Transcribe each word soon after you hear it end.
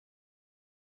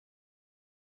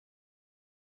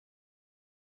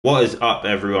What is up,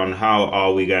 everyone? How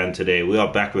are we going today? We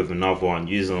are back with another one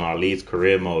using our Leeds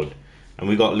career mode. And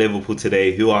we got Liverpool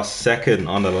today, who are second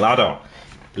on the ladder.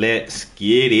 Let's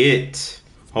get it.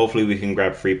 Hopefully we can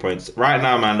grab 3 points. Right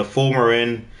now, man, the form we're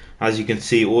in, as you can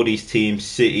see, all these teams,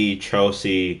 City,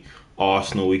 Chelsea,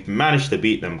 Arsenal, we've managed to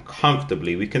beat them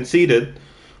comfortably. We conceded,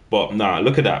 but nah,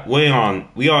 look at that. We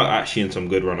are actually in some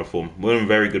good run of form. We're in a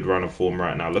very good run of form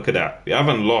right now. Look at that. We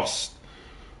haven't lost.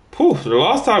 The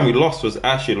last time we lost was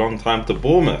actually a long time to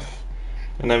Bournemouth,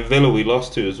 and then Villa we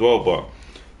lost to as well. But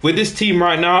with this team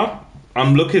right now,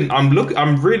 I'm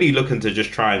really looking to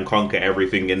just try and conquer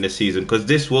everything in this season, because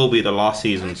this will be the last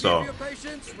season, so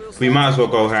we might as well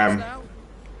go ham.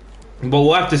 But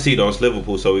we'll have to see though. It's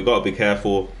Liverpool, so we got to be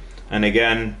careful, and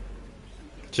again,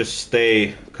 just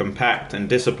stay compact and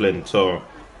disciplined. So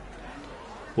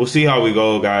we'll see how we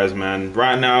go, guys, man.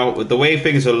 Right now, with the way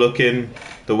things are looking,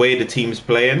 the way the team's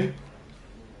playing,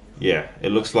 yeah, it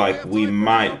looks like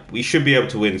we should be able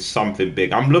to win something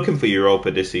big. I'm looking for Europa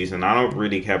this season. I don't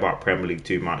really care about Premier League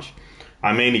too much.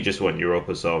 I mainly just want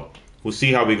Europa, so we'll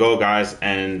see how we go, guys,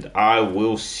 and I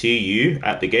will see you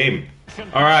at the game.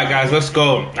 Alright, guys, let's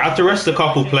go. I have to rest a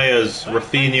couple players.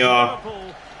 Rafinha,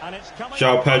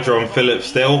 João Pedro and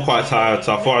Phillips, they're all quite tired,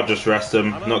 so I thought I'd just rest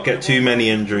them, not get too many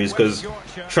injuries, because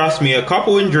trust me, a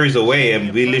couple injuries away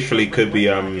and we literally could be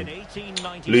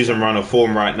losing run of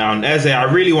form right now. And Eze, I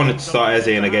really wanted to start Eze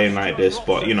in a game like this,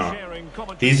 but you know,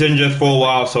 he's injured for a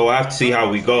while, so I have to see how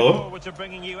we go.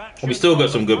 We still got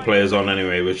some good players on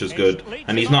anyway, which is good,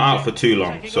 and he's not out for too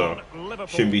long, so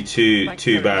shouldn't be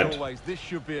too bad.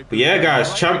 But yeah,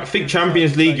 guys, I think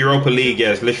Champions League, Europa League,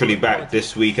 yeah, is literally back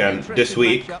this week, and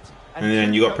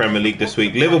then you got Premier League this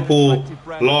week. Liverpool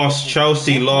lost,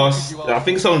 Chelsea lost. I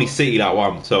think it's only City that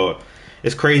won, so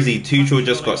it's crazy. Tuchel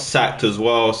just got sacked as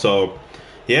well, so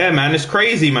yeah, man, it's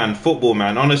crazy, man. Football,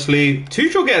 man. Honestly,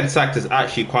 Tuchel getting sacked is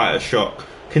actually quite a shock,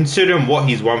 considering what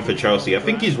he's won for Chelsea. I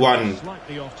think he's won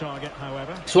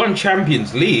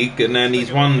Champions League, and then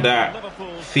he's won that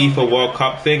FIFA World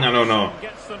Cup thing. I don't know.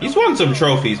 He's won some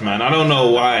trophies, man. I don't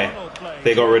know why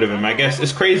they got rid of him. I guess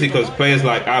it's crazy because players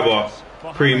like Abba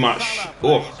pretty much,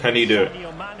 can he do it?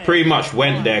 Pretty much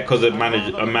went there because of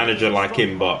a manager like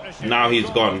him, but now he's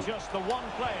gone.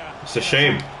 It's a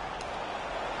shame.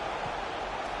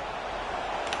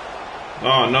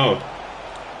 Oh no.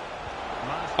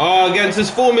 Oh, against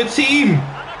his former team,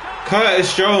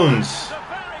 Curtis Jones.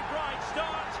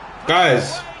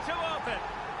 Guys,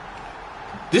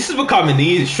 this is becoming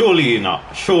easy. Surely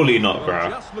not,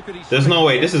 bro. There's no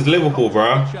way. This is Liverpool,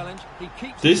 bro.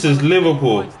 This is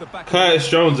Liverpool. Curtis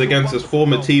Jones against his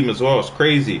former team as well. It's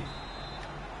crazy.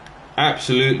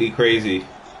 Absolutely crazy.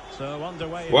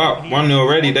 Wow, 1-0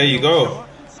 already. There you go.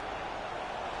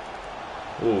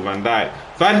 Oh, Van Dijk.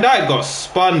 Van Dijk got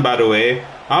spun, by the way.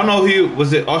 I don't know who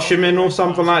was it, Osimhen or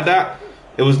something like that.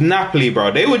 It was Napoli,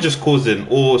 bro. They were just causing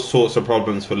all sorts of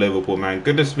problems for Liverpool, man.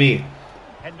 Goodness me.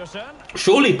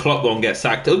 Surely Klopp won't get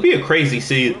sacked. It'll be a crazy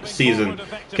season,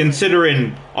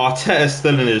 considering Arteta's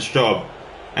still in his job,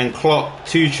 and Klopp,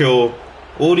 Tuchel,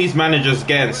 all these managers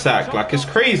getting sacked. Like, it's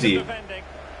crazy.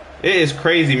 It is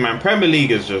crazy, man. Premier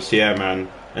League is just, yeah, man.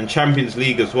 And Champions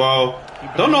League as well.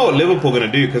 Don't know what Liverpool are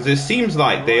going to do, because it seems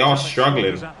like they are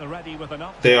struggling.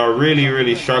 They are really,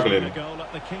 really struggling.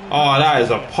 Oh, that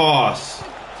is a pass.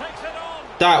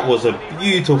 That was a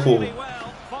beautiful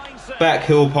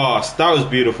backhill pass. That was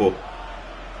beautiful.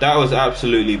 That was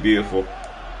absolutely beautiful.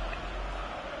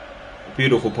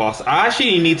 Beautiful pass. I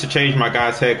actually need to change my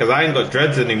guy's hair, because I ain't got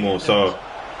dreads anymore, so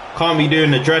can't be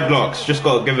doing the dreadlocks. Just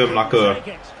got to give him like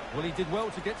a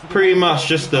pretty much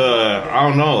just I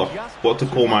don't know what to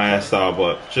call my hairstyle,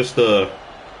 but just I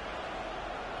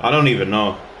don't even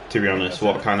know, to be honest,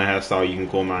 what kind of hairstyle you can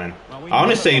call mine. I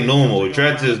want to say normal.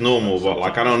 Dreads is normal, but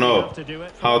like I don't know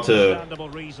how to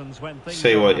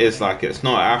say what it is. Like, it's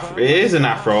not afro. It is an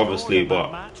afro, obviously,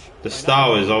 but the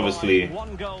style is obviously,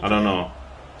 I don't know.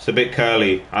 It's a bit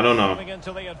curly. I don't know,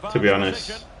 to be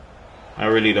honest. I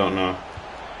really don't know.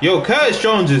 Yo, Curtis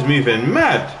Jones is moving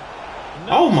mad.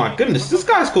 Oh my goodness, this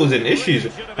guy's causing issues,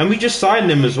 and we just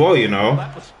signed him as well, you know.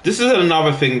 This is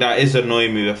another thing that is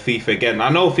annoying me with FIFA again. I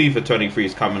know FIFA 23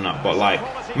 is coming up, but like,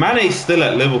 Mane's still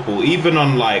at Liverpool, even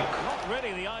on like,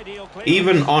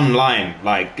 even online.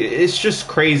 Like, it's just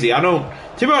crazy. To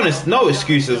be honest, no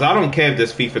excuses. I don't care if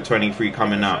there's FIFA 23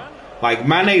 coming out. Like,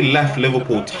 Mane left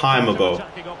Liverpool time ago,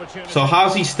 so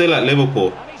how's he still at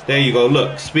Liverpool? There you go.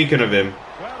 Look, speaking of him,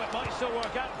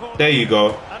 there you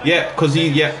go. Yeah, because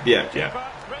yeah.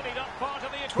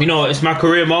 You know, it's my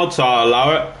career mode, so I'll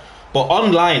allow it. But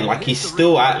online, like, he's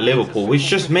still at Liverpool, which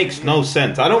just makes no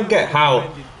sense. I don't get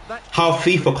how how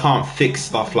FIFA can't fix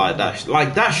stuff like that.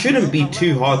 Like, that shouldn't be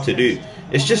too hard to do.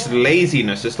 It's just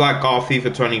laziness. It's like, oh,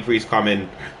 FIFA 23's coming,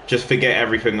 just forget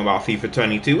everything about FIFA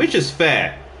 22, which is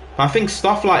fair. But I think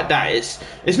stuff like that, it's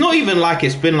not even like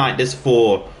it's been like this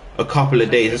for a couple of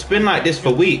days. It's been like this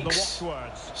for weeks.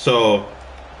 So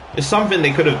it's something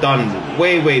they could have done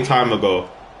way time ago.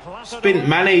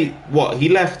 Mane, what, he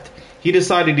left, he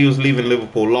decided he was leaving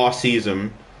Liverpool last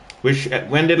season. Which,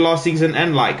 when did last season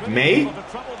end? Like May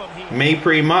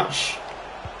pretty much.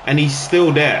 And he's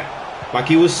still there. Like,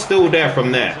 he was still there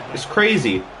from there. It's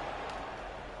crazy.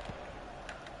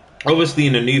 Obviously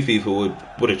in the new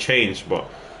FIFA would have changed, but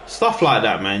stuff like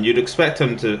that, man, you'd expect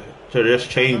them to just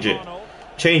change it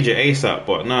ASAP.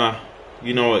 But nah,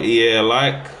 you know what EA are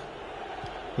like.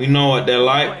 We know what they're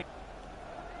like.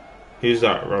 Who's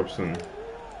that? Robson.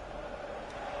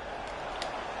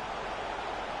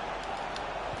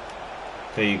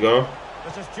 There you go.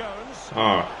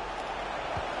 Oh.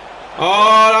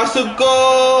 Oh, that's a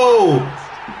goal!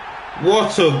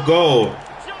 What a goal!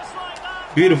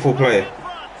 Beautiful play.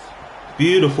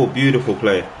 Beautiful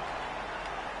play.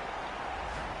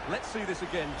 Let's see this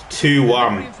again.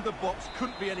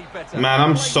 2-1. Man,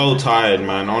 I'm so tired,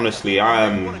 man. Honestly, I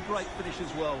am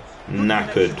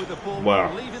knackered.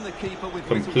 Wow.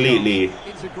 Completely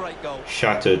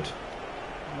shattered.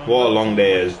 What a long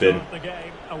day it has been.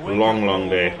 Long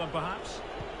day.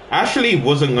 Actually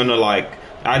wasn't gonna like,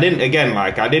 I didn't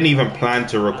even plan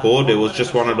to record. It was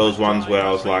just one of those ones where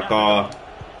I was like, oh,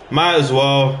 might as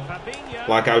well.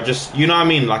 Like, I just, you know what I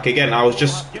mean? Like, again, I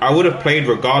would have played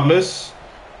regardless.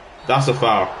 That's a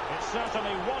foul.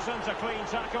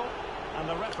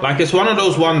 Like, it's one of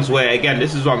those ones where, again,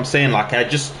 this is what I'm saying. Like,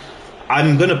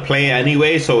 I'm gonna play it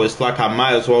anyway, so it's like I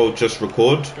might as well just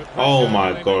record. Oh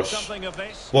my gosh,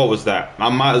 what was that? I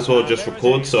might as well just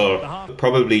record, so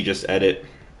probably just edit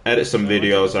some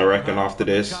videos, I reckon, after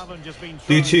this.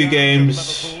 Do 2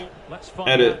 games,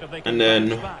 edit, and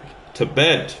then to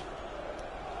bed.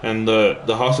 And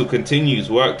the hustle continues.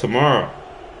 Work tomorrow.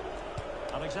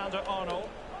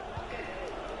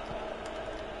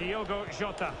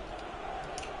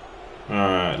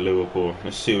 Alright, Liverpool.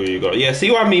 Let's see what you got. Yeah,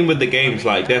 see what I mean with the games?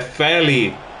 Like, they're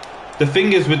fairly... The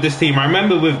thing is with this team, I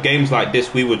remember with games like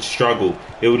this, we would struggle.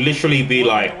 It would literally be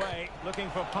like...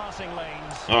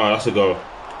 Oh, that's a goal.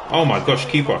 Oh my gosh,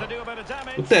 keeper.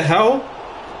 What the hell?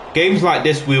 Games like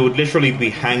this, we would literally be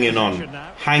hanging on.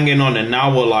 And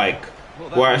now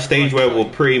we're at a stage where we're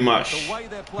pretty much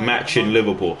matching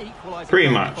Liverpool. Pretty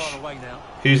much.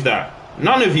 Who's that?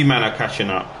 None of you man are catching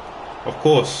up. Of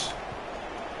course.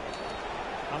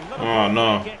 Oh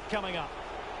no.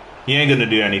 He ain't gonna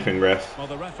do anything, ref.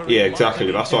 Yeah,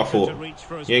 exactly. That's what I thought.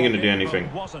 He ain't gonna do anything.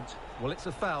 Well, it's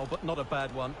a foul, but not a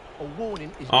bad one. A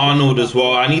warning is Arnold as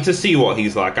well. I need to see what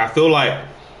he's like. I feel like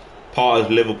part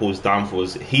of Liverpool's downfall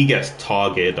is he gets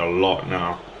targeted a lot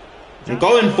now. And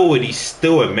going forward, he's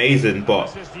still amazing,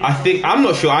 but I'm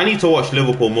not sure. I need to watch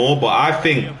Liverpool more, but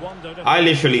I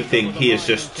literally think he is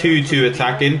just too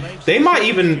attacking. They might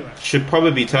should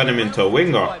probably turn him into a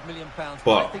winger.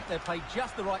 But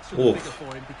oof,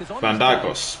 Van Dijk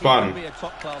got spun.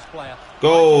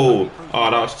 Goal!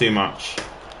 Oh, that was too much.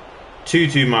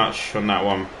 Too much on that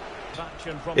one.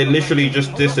 It literally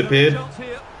just disappeared.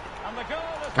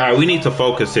 Alright, we need to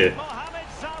focus here.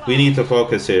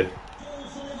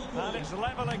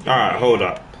 Alright, hold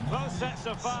up.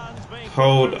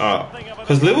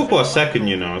 Because Liverpool are second,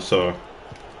 you know, so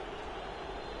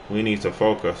we need to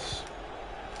focus.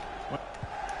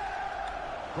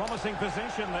 Promising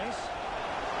position, this.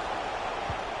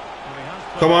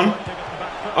 Come on.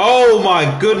 Oh my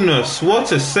goodness,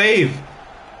 what a save.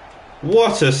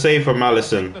 What a save from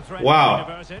Alisson.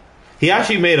 Wow. He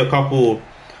actually made a couple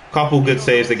good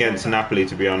saves against Napoli,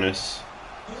 to be honest.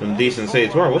 Some decent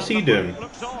saves. Wow, what's he doing?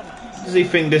 What does he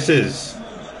think this is?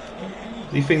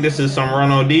 Does he think this is some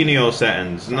Ronaldinho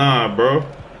settings? Nah, bro.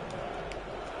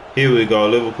 Here we go.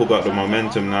 Liverpool got the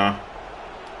momentum now.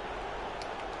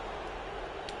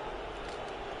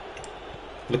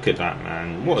 Look at that,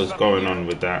 man. What is going on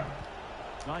with that?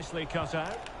 Nicely cut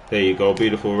out. There you go.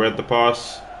 Beautiful. Read the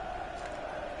pass.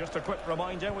 Just a quick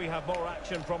reminder, we have more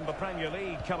action from the Premier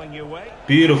League coming your way.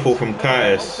 Beautiful from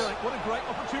Curtis. What a great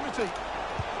opportunity.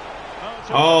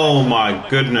 Oh my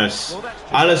goodness.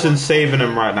 Alisson saving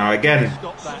him right now. Again,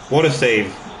 what a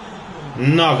save.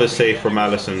 Another save from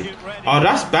Alisson. Oh,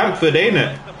 that's Bamford, ain't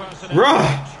it?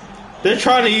 Bruh. They're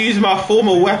trying to use my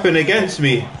former weapon against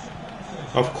me.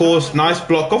 Of course, nice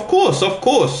block. Of course,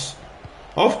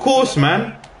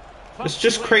 man. It's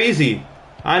just crazy.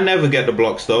 I never get the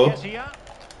blocks though.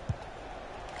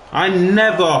 I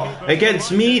never.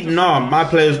 Against me, no, my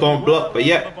players don't block. But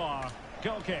yet,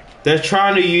 Goal kick. They're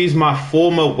trying to use my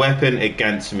former weapon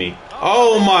against me.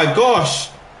 Oh my gosh.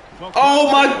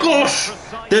 Oh my gosh.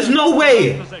 There's no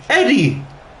way. Eddie.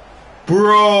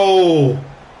 Bro.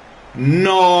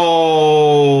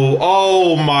 No.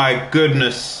 Oh my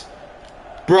goodness.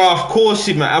 Bro, of course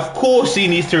he, man. Of course he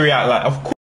needs to react like. Of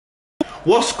course.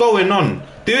 What's going on?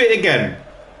 Do it again.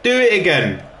 Do it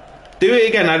again. Do it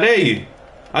again. I dare you.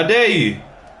 I dare you.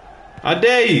 I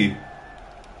dare you.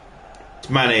 It's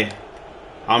Mane.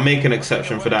 I'll make an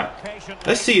exception for that.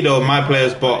 Let's see though, my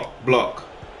player's block.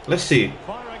 Let's see.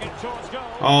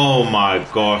 Oh my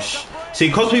gosh. See,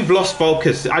 because we've lost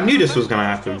focus, I knew this was going to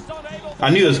happen. I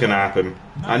knew it was going to happen.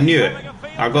 I knew it.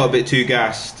 I got a bit too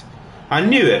gassed. I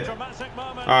knew it.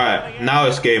 Alright, now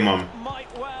it's game on.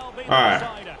 Alright.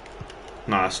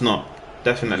 No, it's not.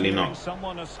 Definitely not.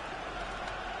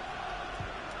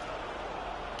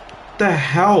 The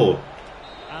hell?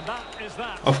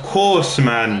 Of course,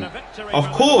 man.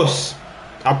 Of course.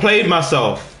 I played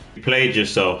myself. You played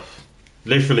yourself.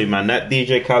 Literally, man. That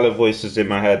DJ Khaled voice is in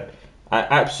my head. I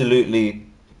absolutely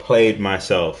played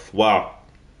myself. Wow.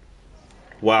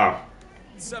 Wow.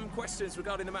 Some questions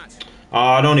regarding the match. Oh,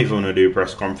 I don't even want to do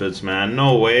press conference, man.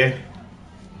 No way.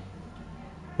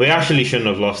 We actually shouldn't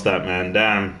have lost that, man.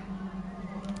 Damn.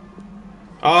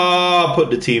 Oh, put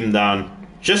the team down.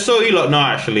 Just so you lot know,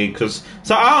 actually, because...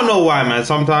 So, I don't know why, man.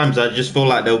 Sometimes I just feel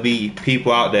like there'll be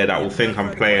people out there that will think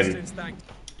I'm playing.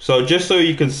 So, just so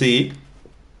you can see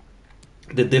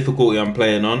the difficulty I'm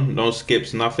playing on. No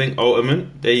skips, nothing.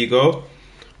 Ultimate. There you go.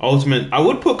 Ultimate. I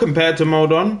would put compared to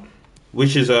mode on,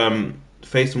 which is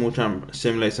face them all champ,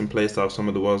 simulates and playstyle of some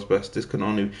of the world's best. This can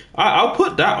only... I'll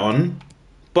put that on,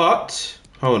 but...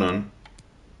 Hold on.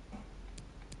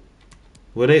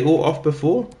 Were they all off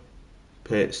before?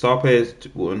 Star players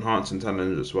will enhance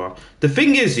intelligence as well. The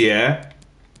thing is, yeah,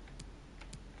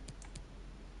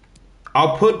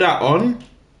 I'll put that on.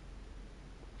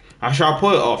 Actually, I'll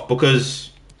put it off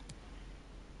because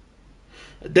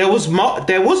there was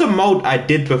a mode I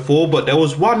did before, but there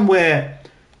was one where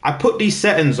I put these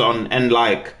settings on and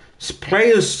like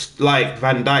players like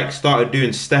Van Dijk started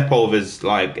doing step overs,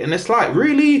 like, and it's like,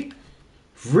 really,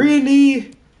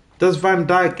 does Van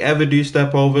Dijk ever do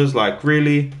step overs? Like,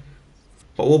 really?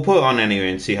 But we'll put it on anyway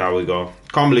and see how we go.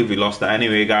 Can't believe we lost that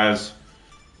anyway, guys.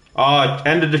 Oh,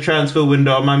 end of the transfer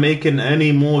window. Am I making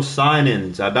any more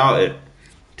signings? I doubt it.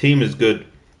 Team is good.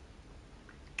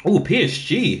 Oh,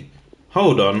 PSG.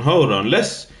 Hold on.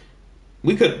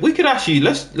 We could actually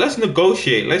let's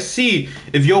negotiate. Let's see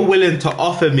if you're willing to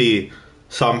offer me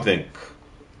something.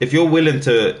 If you're willing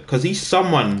to, because he's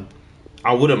someone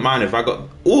I wouldn't mind if I got.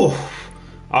 Oh,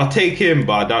 I'll take him,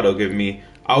 but I doubt they'll give me.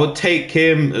 I would take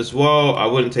him as well. I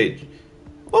wouldn't take...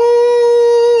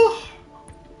 Oh!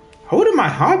 I wouldn't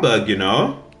mind Heiberg, you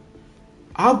know.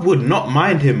 I would not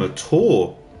mind him at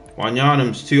all.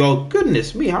 Wanyanam's too... Oh,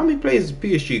 goodness me. How many players has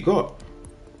PSG got?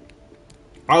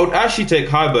 I would actually take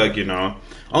Heiberg, you know.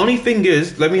 Only thing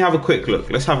is, let me have a quick look.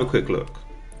 Let's have a quick look.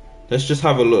 Let's just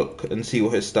have a look and see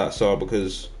what his stats are,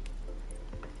 because...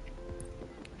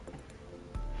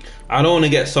 I don't want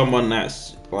to get someone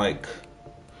that's, like...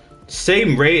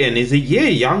 Same rating, is a year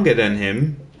younger than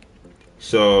him.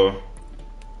 So,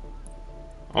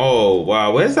 oh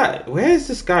wow, where's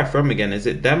this guy from again? Is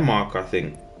it Denmark? I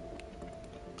think.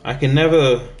 I can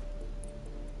never.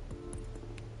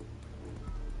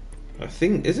 I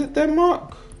think, is it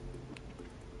Denmark?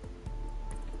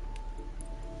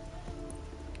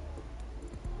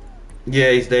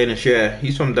 Yeah, he's Danish. Yeah,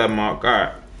 he's from Denmark.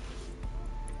 Alright.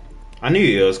 I knew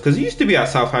he was, because he used to be at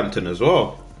Southampton as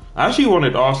well. I actually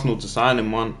wanted Arsenal to sign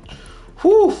him one.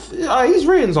 Whew, his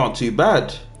ratings aren't too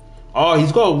bad. Oh,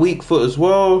 he's got a weak foot as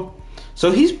well.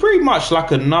 So he's pretty much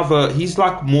like another... He's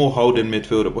like more holding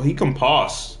midfielder, but he can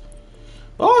pass.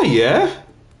 Oh, yeah.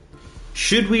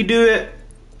 Should we do it?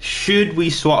 Should we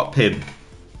swap him?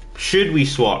 Should we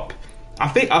swap? I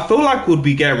feel like we'd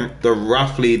be getting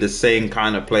roughly the same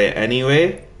kind of player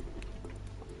anyway.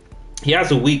 He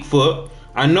has a weak foot.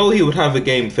 I know he would have a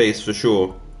game face for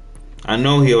sure. I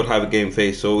know he would have a game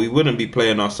face, so we wouldn't be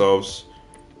playing ourselves.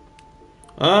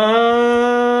 I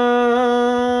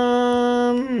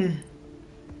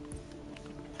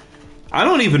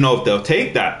don't even know if they'll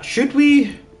take that. Should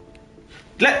we?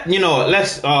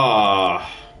 Let's. I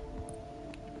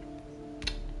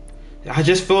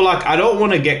just feel like I don't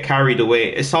want to get carried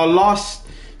away. It's our last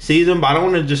season, but I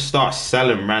don't want to just start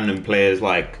selling random players.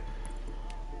 Like,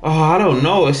 I don't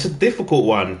know. It's a difficult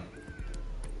one.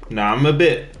 Nah, I'm a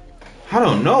bit. I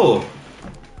don't know.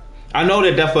 I know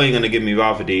they're definitely going to give me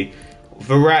Rafferty.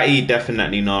 Verratti,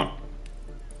 definitely not.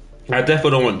 I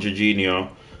definitely don't want Jorginho.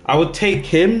 I would take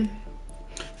him.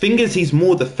 Thing is, he's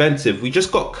more defensive. We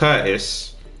just got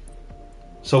Curtis.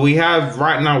 So we have,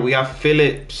 right now, we have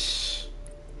Phillips,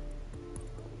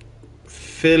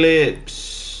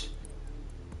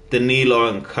 Danilo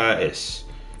and Curtis.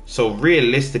 So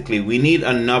realistically, we need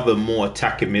another more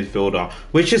attacking midfielder,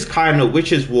 which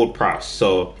is Ward-Prowse.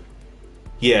 So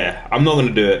yeah, I'm not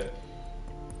gonna do it.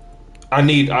 I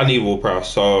need Ward-Prowse.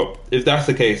 So if that's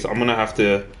the case, I'm gonna have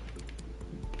to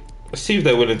see if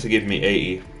they're willing to give me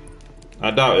 80.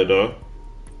 I doubt it though.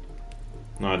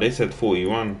 No, they said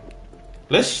 41.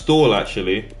 Let's stall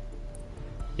actually.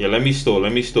 Yeah, let me stall.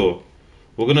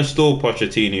 We're gonna stall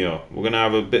Pochettino. We're gonna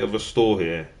have a bit of a stall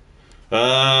here.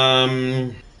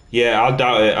 Yeah, I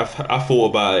doubt it. I thought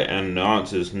about it, and the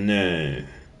answer is no.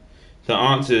 The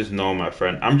answer is no, my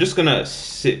friend. I'm just gonna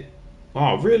sit.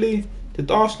 Oh, really? Did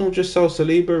Arsenal just sell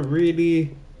Saliba?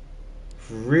 Really?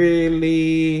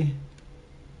 Really?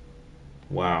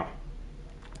 Wow.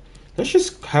 Let's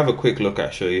just have a quick look,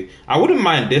 actually. I wouldn't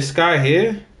mind this guy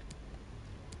here.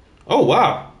 Oh,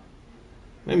 wow.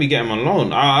 Let me get him on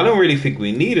loan. I don't really think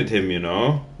we needed him, you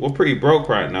know. We're pretty broke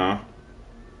right now.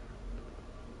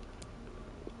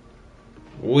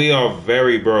 We are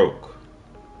very broke.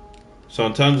 So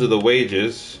in terms of the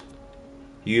wages,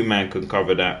 you man can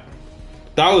cover that.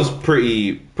 That was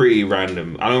pretty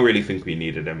random. I don't really think we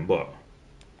needed him, but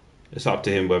it's up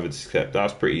to him whether to accept.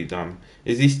 That's pretty dumb.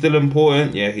 Is he still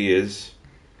important? Yeah, he is.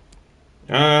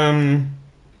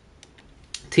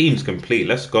 Team's complete.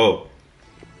 Let's go.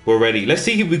 We're ready. Let's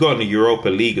see who we got in the Europa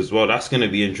League as well. That's going to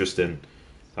be interesting.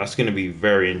 That's going to be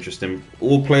very interesting.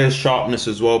 All players' sharpness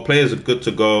as well. Players are good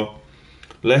to go.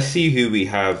 Let's see who we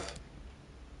have.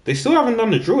 They still haven't done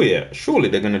the draw yet. Surely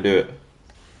they're going to do it.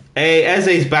 Hey,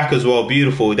 Eze's back as well.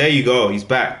 Beautiful. There you go. He's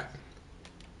back.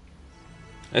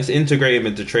 Let's integrate him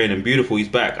into training. Beautiful. He's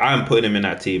back. I am putting him in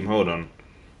that team. Hold on.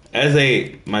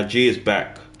 Eze, my G is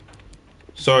back.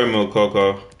 Sorry,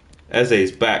 Mokoko. Eze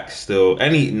is back still.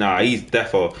 Nah, he's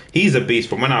defo. He's a beast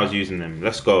from when I was using him.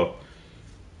 Let's go.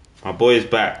 My boy is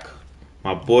back.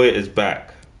 My boy is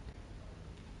back.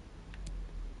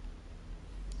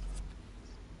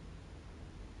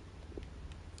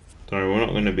 Sorry, we're not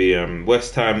going to be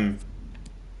West Ham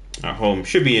at home.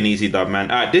 Should be an easy dub,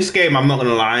 man. This game, I'm not going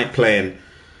to lie, I ain't playing.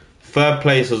 Third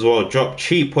place as well. Drop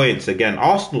cheap points again.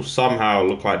 Arsenal somehow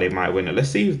look like they might win it. Let's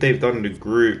see if they've done the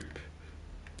group.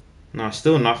 No,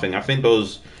 still nothing. I think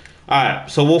those...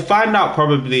 Alright, so we'll find out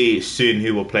probably soon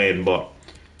who we're playing, but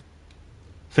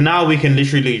for now we can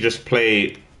literally just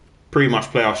pretty much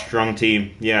play our strong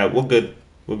team. Yeah, we're good.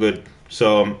 We're good.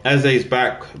 So Eze's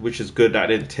back, which is good. That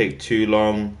didn't take too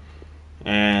long.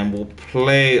 And we'll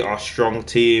play our strong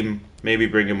team. Maybe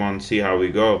bring him on, see how we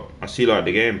go. I'll see you at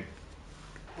the game.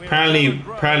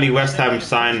 Apparently West Ham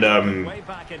signed,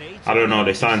 I don't know,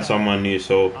 they signed someone new,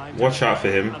 so watch out for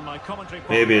him.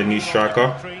 Maybe a new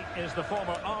striker.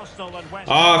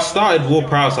 I started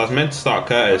Ward-Prowse. I was meant to start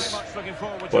Curtis,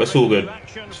 but it's all good.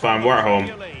 It's fine, we're at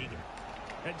home.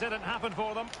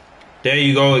 There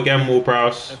you go again,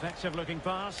 Ward-Prowse. Effective looking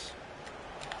pass.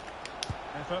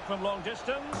 Effort from long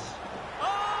distance.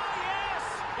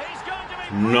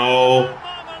 No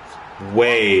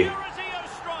way.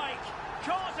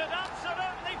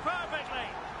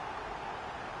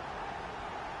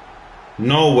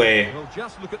 No way. Well,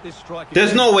 just look at this strike.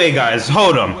 There's no way, guys.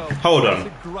 Hold on. Hold on. It's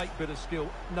a great bit of skill.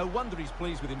 No wonder he's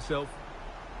pleased with himself.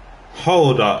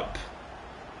 Hold up.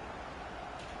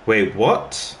 Wait,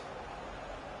 what?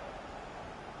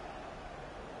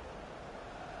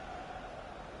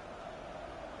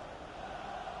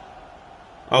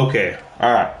 Okay.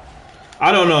 All right.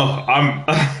 I don't know.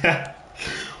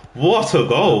 What a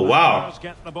goal. Wow.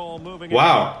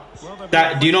 Wow.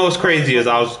 Do you know what's crazy is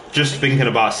I was just thinking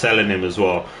about selling him as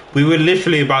well. We were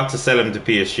literally about to sell him to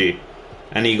PSG.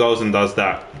 And he goes and does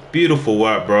that. Beautiful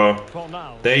work, bro.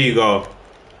 There you go.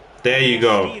 There you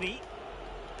go.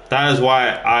 That is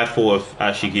why I thought of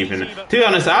actually keeping him. To be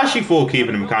honest, I actually thought of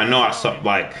keeping him because I know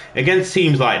like against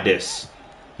teams like this,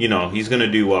 you know, he's going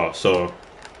to do well. So.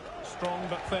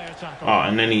 Oh,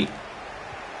 and then he...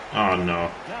 Oh, no.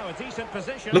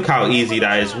 Look how easy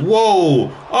that is.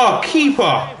 Whoa! Oh,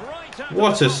 keeper!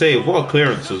 What a save. What a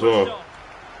clearance as well.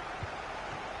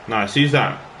 Nice, use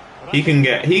that. He can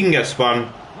get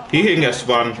spun. He can get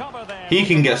spun. He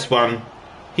can get spun.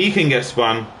 He can get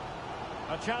spun.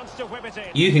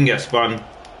 You can get spun.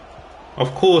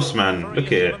 Of course, man. Look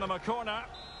at it.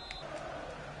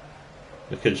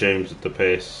 Look at James at the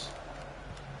pace.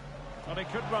 Well, he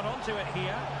could run onto it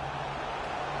here.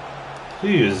 Who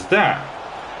is that?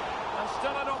 And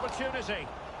still an opportunity.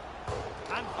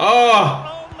 And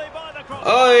oh!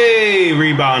 Hey,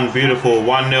 rebound, beautiful.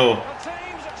 1-0. the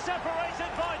teams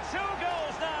separated by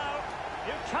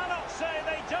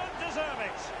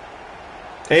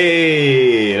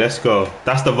Hey, let's go.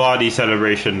 That's the Vardy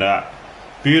celebration. That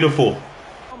beautiful.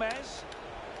 Gomez.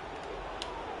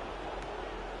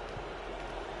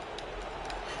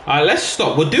 Alright, let's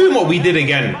stop. We're doing what we did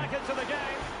again. Back into the game.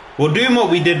 We're doing what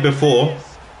we did before,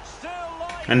 Still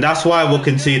live. and that's why we'll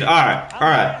concede. Alright, And they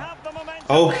alright. have the momentum.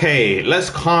 Okay, let's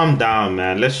calm down,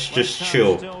 man. Let's just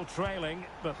chill. Still trailing,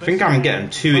 but I think I'm getting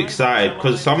too excited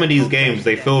because some of these games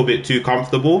they feel a bit too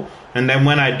comfortable, and then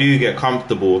when I do get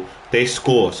comfortable, they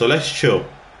score. So let's chill.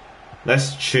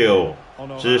 Let's chill.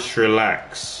 Just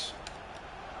relax.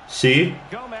 See?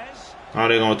 Gomez. How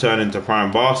they gonna turn into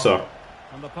prime Barca?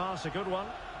 And the pass, a good one.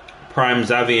 Prime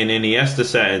Xavi and Iniesta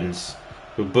settings.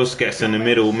 With Busquets in the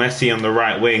middle, Messi on the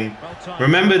right wing.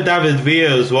 Remember David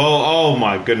Villa as well? Oh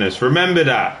my goodness, remember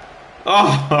that?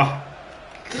 Oh,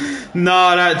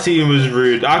 no, that team was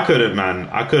rude. I couldn't, man.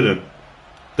 I couldn't.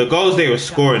 The goals they were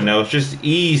scoring, they was just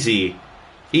easy.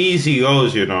 Easy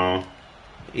goals, you know.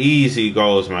 Easy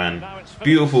goals, man.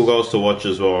 Beautiful goals to watch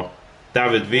as well.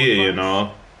 David Villa, you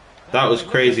know. That was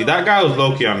crazy. That guy was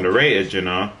low-key underrated, you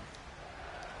know.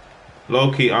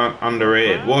 Low-key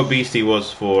underrated. What a beast he was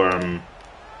for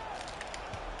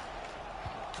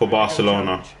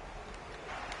Barcelona.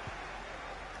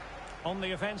 On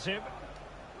the offensive.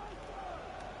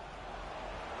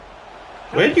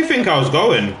 Where do you think I was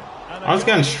going? I was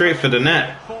going straight for the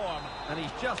net. And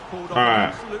he's just pulled off All an right.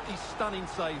 absolutely stunning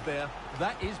save there.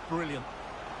 That is brilliant.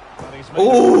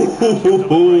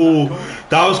 Ooh,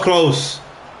 that was close.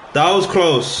 That was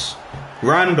close.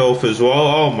 Randolph as well.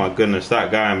 Oh my goodness,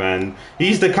 that guy, man.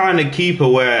 He's the kind of keeper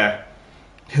where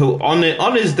he'll on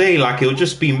his day, like he'll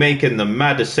just be making the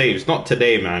maddest saves. Not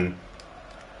today, man.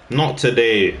 Not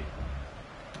today.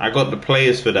 I got the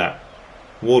players for that.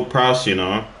 Ward-Prowse, you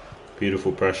know.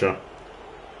 Beautiful pressure.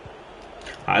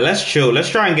 Alright, let's chill. Let's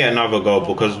try and get another goal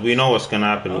because we know what's gonna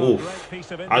happen. Oof.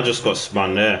 I just got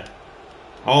spun there.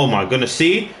 Oh my goodness.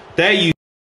 See? There you.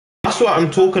 That's what I'm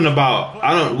talking about.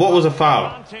 I don't. What was a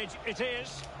foul?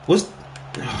 Was.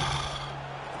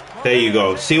 There you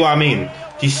go. See what I mean?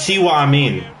 Do you see what I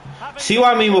mean? See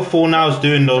what I mean with Fornals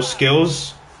doing those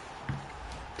skills?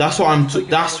 That's what I'm.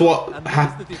 That's what.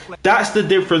 That's the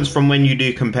difference from when you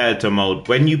do compared to mode.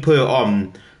 When you put it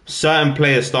on, certain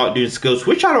players start doing skills,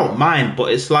 which I don't mind,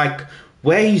 but it's like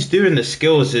where he's doing the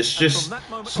skills, it's just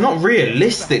it's not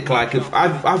realistic. Like if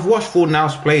I've watched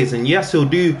Fornals plays, and yes, he'll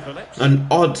do an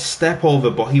odd step over,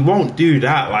 but he won't do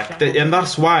that. Like, and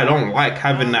that's why I don't like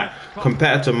having that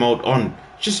competitor mode on.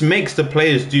 It just makes the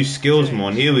players do skills more.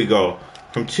 And here we go.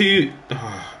 From two,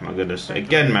 oh my goodness!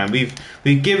 Again, man, we've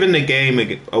given the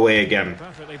game away again,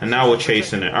 and now we're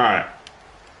chasing it. All right,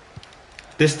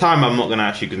 this time I'm not gonna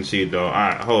actually concede though. All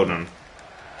right, hold on.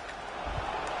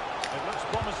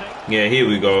 Yeah, here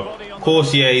we go. Of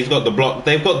course, yeah, he's got the block.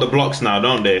 They've got the blocks now,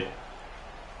 don't they?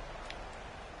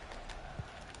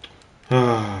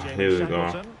 Here we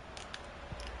go.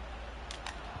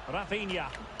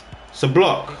 It's a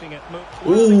block.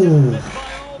 Ooh.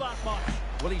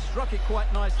 Well, he struck it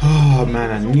quite nicely. Oh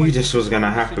man, I knew this was gonna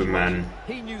happen, man.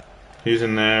 He's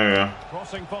in the area.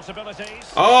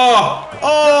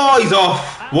 Oh, he's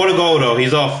off. What a goal though.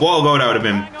 He's off. What a goal that would have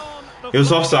been. He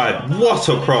was offside. What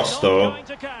a cross though.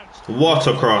 What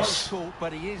a cross.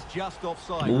 What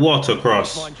a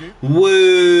cross.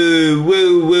 Woo,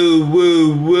 woo, woo,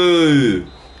 woo, woo.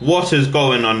 What is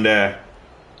going on there?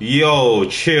 Yo,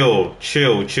 chill,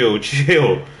 chill, chill,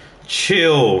 chill,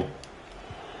 chill.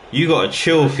 You gotta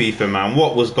chill, FIFA, man.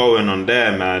 What was going on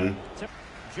there, man?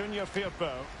 Junior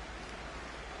Firpo.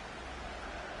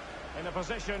 In a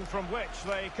position from which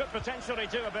they could potentially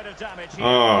do a bit of damage here.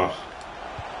 Oh.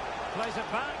 Plays it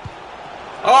back.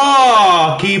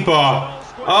 Oh, keeper.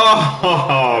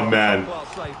 Oh, man.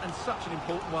 And such an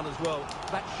important one as well.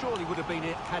 That surely would have been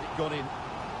it had it gone in.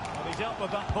 And he dealt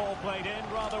with that ball played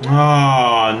in rather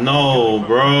well. Oh, no,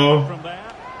 bro. From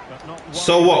there, but not one.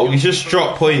 So what? We just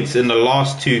dropped points in the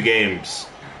last two games.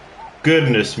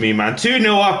 Goodness me, man.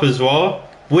 2-0 up as well.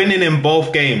 Winning in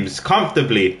both games.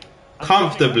 Comfortably.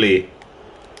 Comfortably.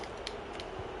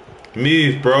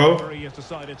 Move, bro.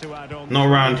 Not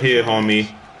around here, homie.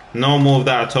 No more of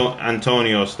that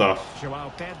Antonio stuff.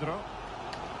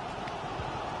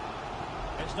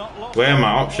 Where are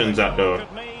my options at, though?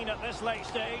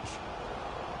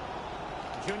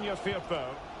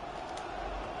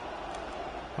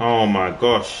 Oh my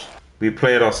gosh. We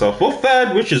played ourselves. We're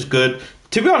third, which is good.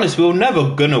 To be honest, we were never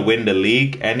gonna win the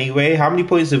league anyway. How many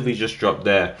points have we just dropped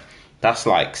there? That's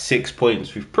like 6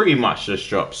 points. We've pretty much just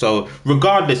dropped. So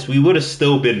regardless, we would have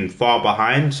still been far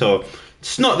behind. So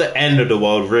it's not the end of the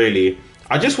world, really.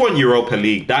 I just want Europa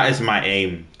League. That is my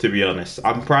aim, to be honest.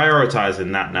 I'm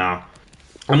prioritizing that now.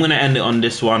 I'm going to end it on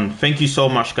this one. Thank you so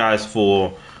much, guys,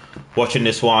 for watching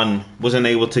this one. Wasn't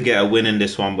able to get a win in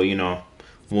this one, but, you know,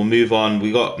 we'll move on.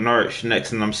 We got Norwich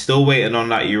next, and I'm still waiting on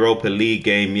that Europa League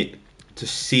game to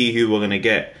see who we're going to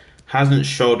get. Hasn't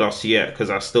showed us yet, because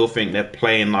I still think they're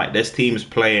playing, like, this team's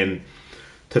playing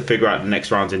to figure out the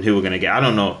next rounds and who we're going to get. I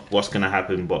don't know what's going to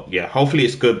happen, but yeah, hopefully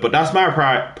it's good. But that's my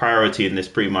priority in this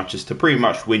pretty much, is to pretty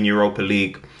much win Europa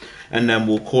League, and then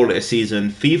we'll call it a season.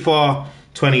 FIFA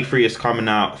 23 is coming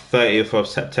out 30th of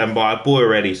September. I bought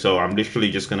already, so I'm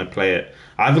literally just going to play it.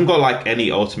 I haven't got like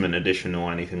any Ultimate Edition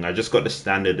or anything. I just got the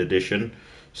Standard Edition.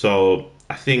 So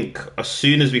I think as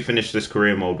soon as we finish this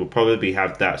career mode, we'll probably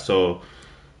have that. So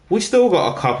we still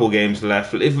got a couple games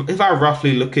left. If I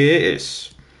roughly look at it,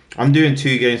 I'm doing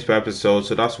 2 games per episode.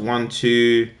 So that's 1,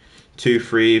 2, 2,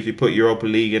 3. If you put Europa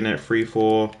League in it, 3,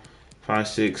 4, 5,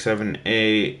 6, 7,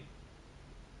 8,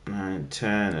 9,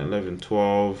 10, 11,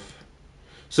 12.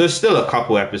 So there's still a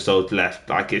couple episodes left.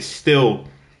 Like, it's still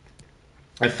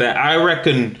a fair. I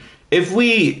reckon if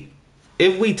we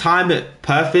time it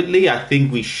perfectly, I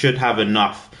think we should have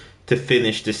enough to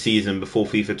finish the season before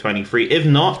FIFA 23. If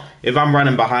not, if I'm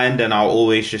running behind, then I'll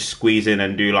always just squeeze in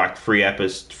and do like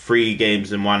 3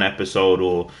 games in 1 episode,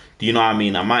 or do you know what I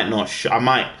mean? I might not. I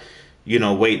might, you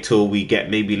know, wait till we get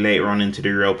maybe later on into the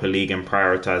Europa League and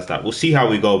prioritize that. We'll see how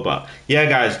we go. But yeah,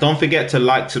 guys, don't forget to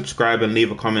like, subscribe, and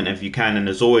leave a comment if you can. And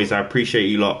as always, I appreciate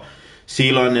you lot. See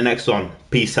you lot in the next one.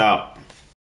 Peace out.